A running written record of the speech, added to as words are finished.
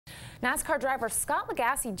NASCAR driver Scott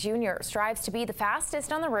Lagasse Jr. strives to be the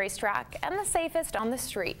fastest on the racetrack and the safest on the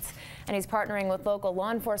streets. And he's partnering with local law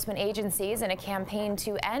enforcement agencies in a campaign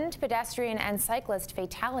to end pedestrian and cyclist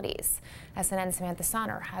fatalities. SNN's Samantha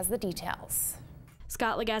Sonner has the details.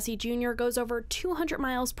 Scott Lagasse Jr. goes over 200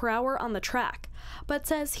 miles per hour on the track, but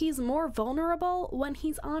says he's more vulnerable when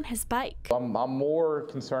he's on his bike. I'm more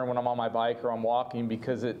concerned when I'm on my bike or I'm walking,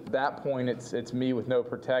 because at that point it's me with no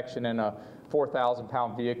protection in a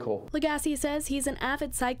 4,000-pound vehicle. Lagasse says he's an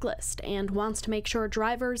avid cyclist and wants to make sure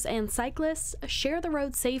drivers and cyclists share the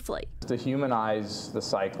road safely. To humanize the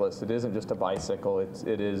cyclist, it isn't just a bicycle,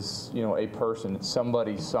 it is, you know, a person, it's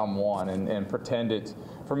somebody, someone, and pretend it.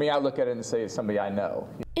 For me, I look at it and say it's somebody I know.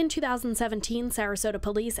 In 2017, Sarasota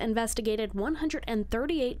police investigated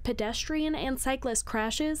 138 pedestrian and cyclist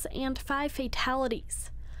crashes and 5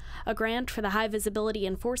 fatalities. A grant for the High Visibility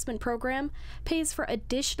Enforcement Program pays for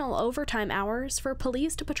additional overtime hours for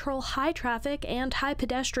police to patrol high traffic and high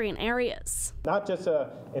pedestrian areas. Not just an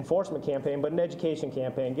enforcement campaign, but an education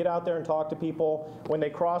campaign. Get out there and talk to people when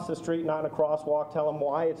they cross the street, not in a crosswalk, tell them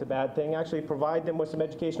why it's a bad thing. Actually provide them with some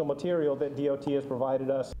educational material that DOT has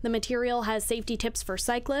provided us. The material has safety tips for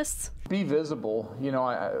cyclists. Be visible. You know,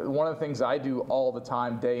 one of the things I do all the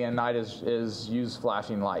time, day and night, is use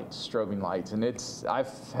flashing lights, strobing lights, and I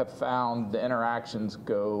have found the interactions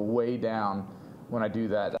go way down when I do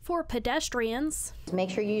that. For pedestrians, make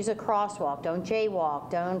sure you use a crosswalk, don't jaywalk,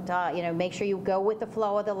 don't, make sure you go with the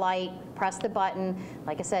flow of the light, press the button,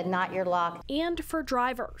 like I said, not your lock. And for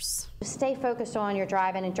drivers, stay focused on your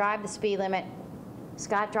driving and drive the speed limit.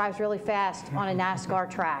 Scott drives really fast on a NASCAR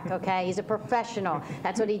track, okay? He's a professional.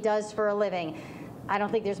 That's what he does for a living. I don't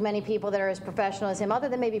think there's many people that are as professional as him, other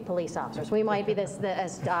than maybe police officers. We might be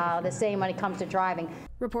the same when it comes to driving.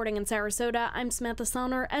 Reporting in Sarasota, I'm Samantha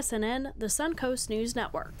Sonner, SNN, the Suncoast News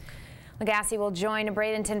Network. Lagasse will join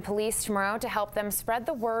Bradenton Police tomorrow to help them spread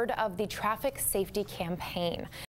the word of the traffic safety campaign.